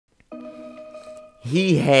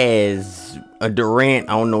He has a Durant.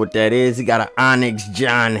 I don't know what that is. He got an Onyx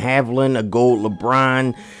John Havlin, a gold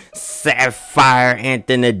LeBron, Sapphire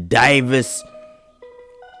Anthony Davis,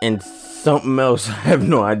 and something else. I have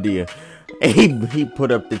no idea. He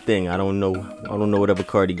put up the thing. I don't know whatever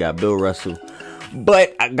card he got. Bill Russell.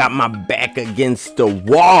 But I got my back against the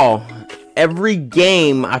wall. Every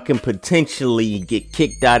game I can potentially get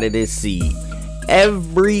kicked out of this seed.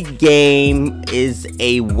 Every game is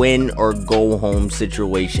a win or go home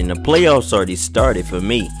situation. The playoffs already started for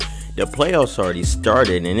me. The playoffs already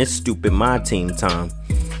started, and it's stupid MyTeam time.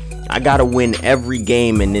 I gotta win every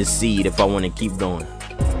game in this seed if I want to keep going.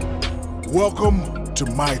 Welcome to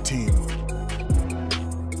MyTeam.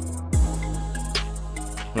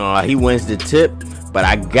 He wins the tip, but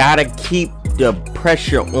I gotta keep the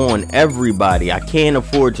pressure on everybody. I can't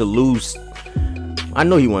afford to lose. I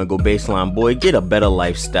know you want to go baseline, boy. Get a better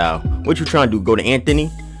lifestyle. What you trying to do? Go to Anthony?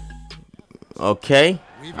 Okay.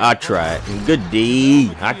 I tried. Good D.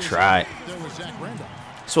 I tried.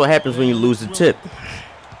 That's what happens when you lose the tip.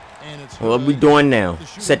 What we doing now?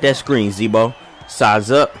 Set that screen, Zebo. Size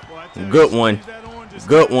up. Good one.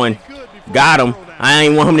 Good one. Got him. I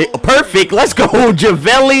ain't want him to. Perfect. Let's go,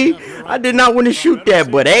 Javelli. I did not want to shoot that,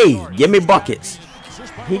 but hey, give me buckets.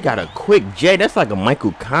 He got a quick J. That's like a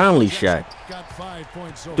Michael Conley shot.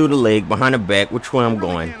 Through the leg, behind the back. Which way I'm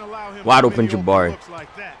going? Wide open Jabari.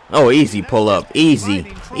 Oh, easy pull up.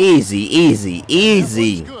 Easy. Easy, easy,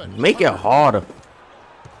 easy. Make it harder.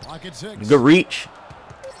 Good reach.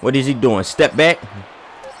 What is he doing? Step back.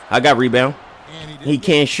 I got rebound. He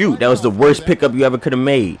can't shoot. That was the worst pickup you ever could have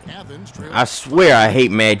made. I swear I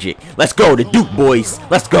hate Magic. Let's go, the Duke boys.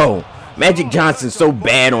 Let's go. Magic Johnson's so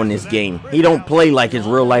bad on this game. He don't play like his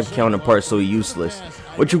real life counterpart, so he's useless.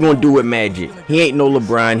 What you gonna do with Magic? He ain't no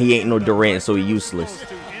LeBron, he ain't no Durant, so he's useless.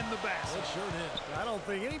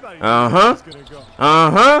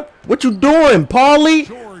 What you doing,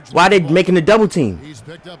 Paulie? Why they making a double team?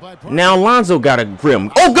 Now Lonzo got a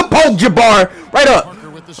rim. Oh, good poke, Jabbar. Right up.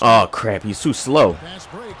 Oh, crap, he's too slow.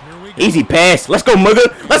 Easy pass. Let's go,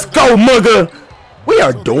 Mugga. Let's go, Mugga. We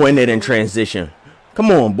are doing it in transition.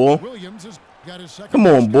 Come on, boy. Come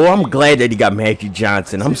on, boy. I'm glad that he got Magic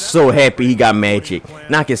Johnson. I'm so happy he got Magic.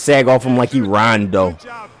 Now I can sag off him like he Rondo.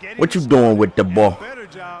 What you doing with the ball?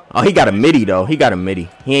 Oh, he got a midi, though. He got a midi.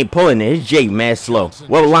 He ain't pulling it. His J mad slow.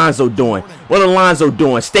 What Alonzo doing? What Alonzo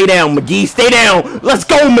doing? Stay down, McGee. Stay down. Let's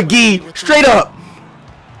go, McGee. Straight up.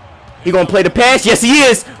 He gonna play the pass? Yes, he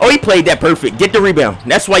is. Oh, he played that perfect. Get the rebound.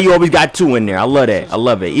 That's why you always got two in there. I love that. I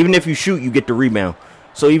love it. Even if you shoot, you get the rebound.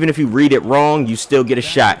 So even if you read it wrong, you still get a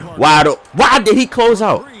shot. Why did he close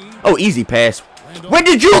out? Oh, easy pass. Where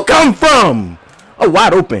did you come from? Oh,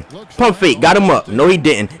 wide open. Pump fake. Got him up. No, he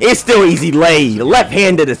didn't. It's still easy lay.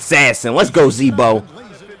 Left-handed assassin. Let's go, Zebo.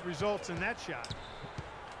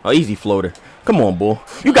 Oh, easy floater. Come on, boy.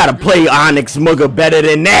 You got to play Onyx Mugga better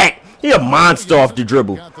than that. He a monster off the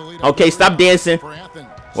dribble. Okay, stop dancing.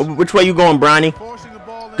 Which way you going, Bronny?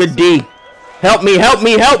 Good D. Help me, help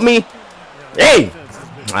me, help me. Hey.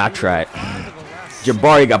 I tried.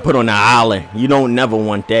 Jabari got put on the island. You don't never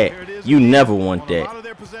want that. You never want that.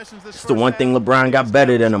 It's the one thing LeBron got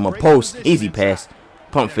better than him. A post. Easy pass.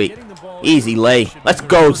 Pump fake. Easy lay. Let's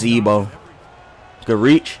go, Zebo. Good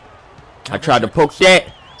reach. I tried to poke that.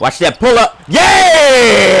 Watch that pull up.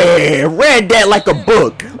 Yeah! Read that like a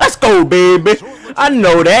book. Let's go, baby. I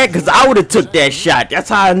know that because I would have took that shot. That's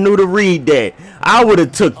how I knew to read that. I would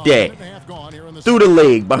have took that. Through the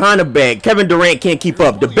leg, behind the back. Kevin Durant can't keep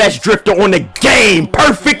up. The best drifter on the game.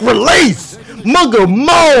 Perfect release. Mugga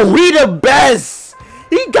Mo, he the best.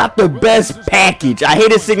 He got the best package. I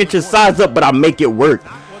hate his signature size up, but I make it work.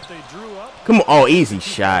 Come on. Oh, easy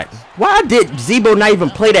shot. Why did Zebo not even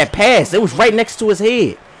play that pass? It was right next to his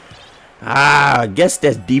head. I guess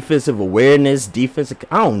that's defensive awareness. Defensive.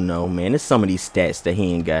 I don't know, man. There's some of these stats that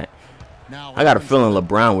he ain't got. I got a feeling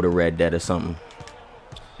LeBron would have read that or something.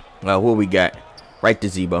 What we got? Right to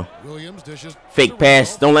Zebo. Fake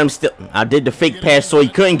pass. Don't let him steal. I did the fake pass so he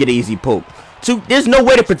couldn't get an easy poke. There's no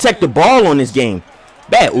way to protect the ball on this game.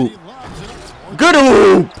 Bad oop. Good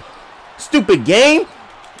oop. Stupid game.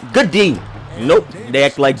 Good D. Nope. They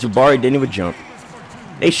act like Jabari didn't even jump.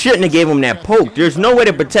 They shouldn't have gave him that poke. There's no way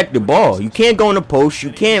to protect the ball. You can't go in the post.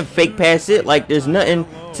 You can't fake pass it. Like there's nothing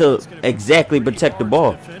to exactly protect the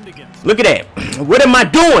ball. Look at that. What am I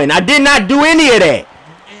doing? I did not do any of that.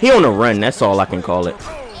 He on a run. That's all I can call it.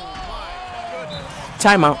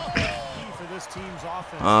 Timeout.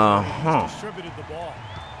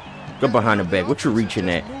 Go behind the back. What you reaching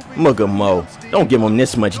at? Mugga Mo. Don't give him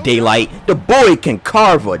this much daylight. The boy can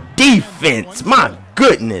carve a defense. My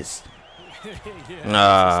goodness.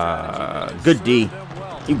 Good D.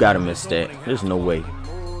 You gotta miss that. There's no way.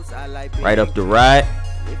 Right up the right.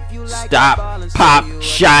 Stop, pop,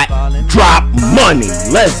 shot, drop, money.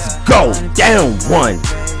 Let's go. Down one.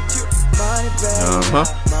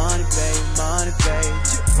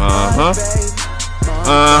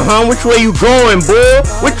 Which way you going, boy?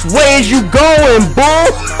 Which way is you going, boy?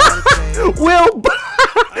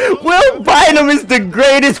 Will Bynum is the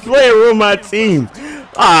greatest player on my team.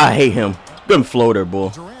 I hate him. Good floater,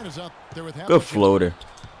 boy. Good floater.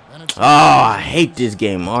 Oh, I hate this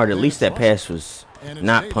game hard. At least that pass was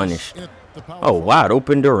not punished. Oh, wide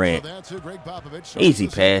open Durant. Easy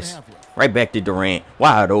pass. Right back to Durant.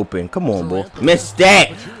 Wide open. Come on, boy. Missed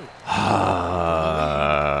that.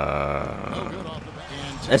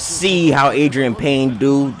 Let's see how Adrian Payne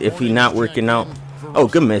do if he not working out. Oh,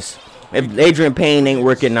 good miss. If Adrian Payne ain't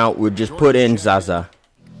working out, we'll just put in Zaza.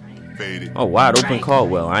 Oh, wide open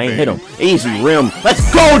Caldwell. I ain't hit him. Easy rim.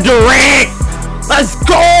 Let's go, Durant. Let's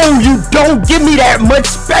go. You don't give me that much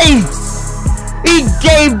space. He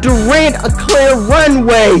gave Durant a clear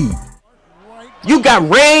runway. You got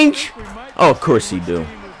range? Oh, of course he do.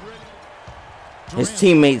 His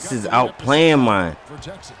teammates is out playing mine.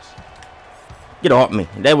 Get off me.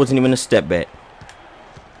 That wasn't even a step back.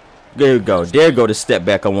 There you go. There go the step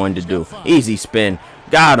back I wanted to do. Easy spin.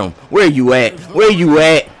 Got him. Where you at? Where you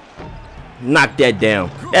at? Knock that down.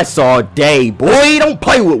 That's all day, boy. Don't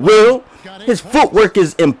play with Will. His footwork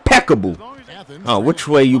is impeccable. Oh, which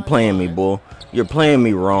way you playing me, boy? You're playing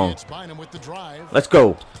me wrong. Let's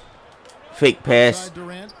go. Fake pass.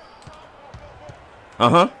 Durant,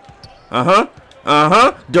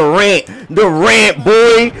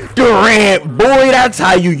 boy. Durant, boy. That's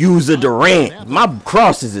how you use a Durant. My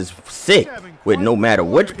crosses is sick with no matter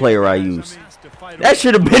which player I use. That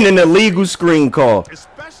should have been an illegal screen call.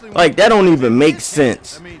 Like, that don't even make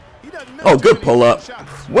sense. Oh, good pull up.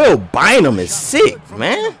 Will Bynum is sick,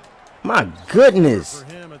 man. My goodness.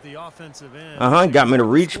 Got me to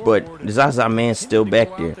reach, but the Zaza man still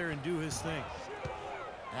back there.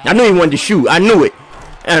 I knew he wanted to shoot. I knew it.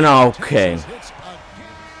 And okay.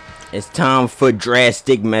 It's time for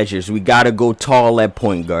drastic measures. We gotta go tall at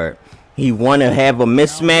point guard. He wanna have a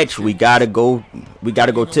mismatch. We gotta go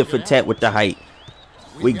tit for tat with the height.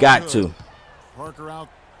 We got to.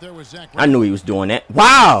 I knew he was doing that.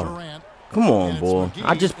 Wow. Come on, boy.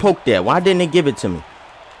 I just poked that. Why didn't they give it to me?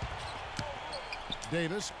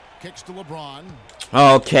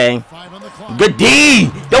 Okay. Good D.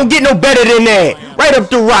 Don't get no better than that. Right up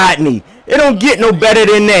to Rodney. It don't get no better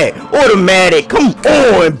than that. Automatic. Come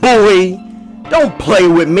on, boy. Don't play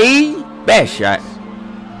with me. Bad shot.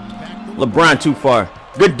 LeBron too far.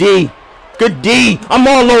 Good D. Good D. I'm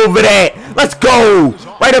all over that. Let's go.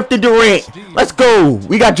 Right up to Durant. Let's go.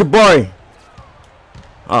 We got Jabari.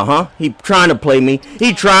 He trying to play me.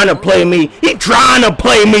 He trying to play me. He trying to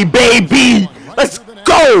play me, baby. Let's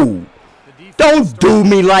go. Don't do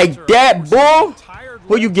me like that, boy.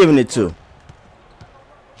 Who you giving it to?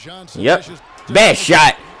 Yep. Bad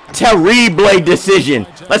shot. Terrible decision.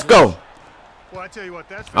 Let's go.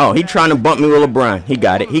 Oh, he trying to bump me with LeBron. He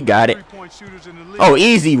got it. He got it. Oh,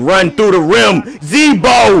 easy run through the rim.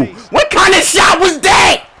 Zebo. What kind of shot was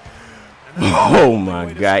that? Oh,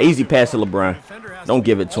 my God. Easy pass to LeBron. Don't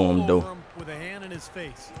give it to him, though.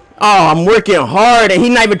 Oh, I'm working hard, and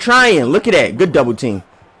he's not even trying. Look at that. Good double team.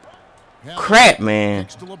 Crap, man.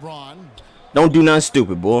 Don't do nothing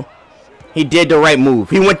stupid, boy. He did the right move.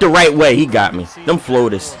 He went the right way. He got me. Them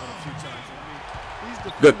floaters.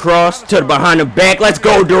 Good cross to the behind the back. Let's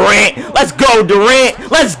go, Durant. Let's go,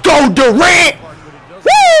 Durant. Let's go, Durant.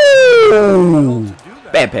 Woo!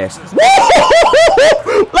 Bad pass.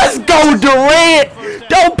 Woo! Let's go, Durant.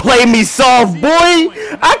 Don't play me soft, boy.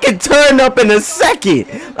 I can turn up in a second.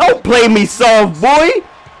 Don't play me soft, boy.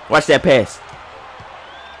 Watch that pass.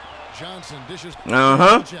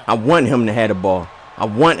 I want him to have the ball. I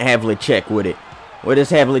want Havlicek with it. What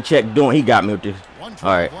is Havlicek doing? He got me with this.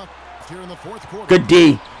 All right. Good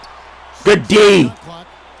D. Good D.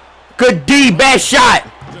 Good D. Bad shot.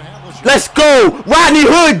 Let's go. Rodney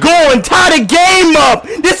Hood going. Tie the game up.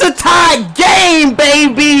 This is a tied game,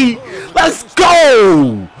 baby. Let's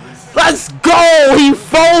go. Let's go. He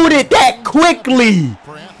folded that quickly.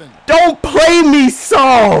 Don't play me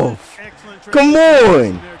soft. Come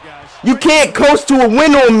on. You can't coast to a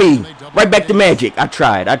win on me. Right back to Magic. I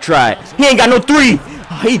tried. He ain't got no three.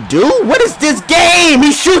 Oh, he do? What is this game?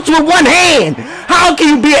 He shoots with one hand. How can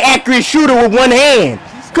you be an accurate shooter with one hand?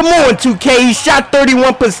 Come on, 2K. He shot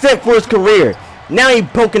 31% for his career. Now he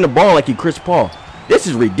poking the ball like he Chris Paul. This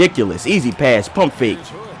is ridiculous. Easy pass. Pump fake.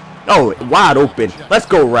 Oh, wide open. Let's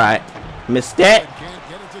go, Rod. Missed that.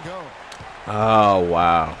 Oh,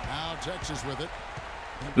 wow. Now Texas with it.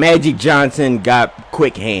 Magic Johnson got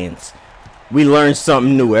quick hands. We learn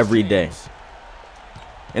something new every day.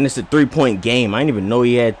 And it's a 3-point game. I didn't even know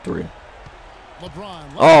he had 3.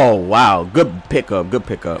 Oh, wow. Good pickup. Good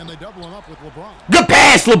pickup. And they double him up with LeBron. Good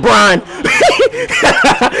pass, LeBron.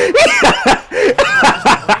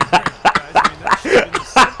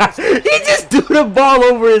 He just threw the ball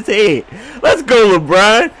over his head. Let's go,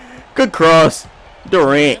 LeBron. Good cross.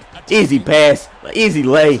 Durant. Easy pass. Easy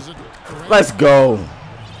lay. Let's go.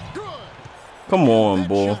 Come on,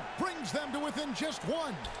 boy.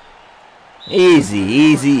 Easy,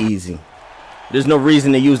 easy, easy. There's no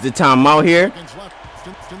reason to use the timeout here.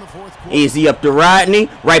 Easy up to Rodney.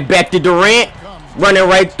 Right back to Durant. Running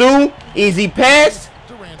right through. Easy pass.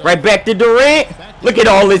 Right back to Durant. Look at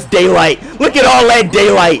all this daylight. Look at all that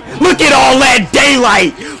daylight. Look at all that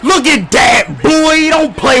daylight. Look at that, boy. You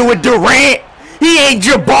don't play with Durant. He ain't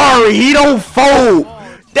Jabari. He don't fold.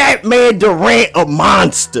 That man Durant a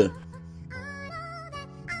monster.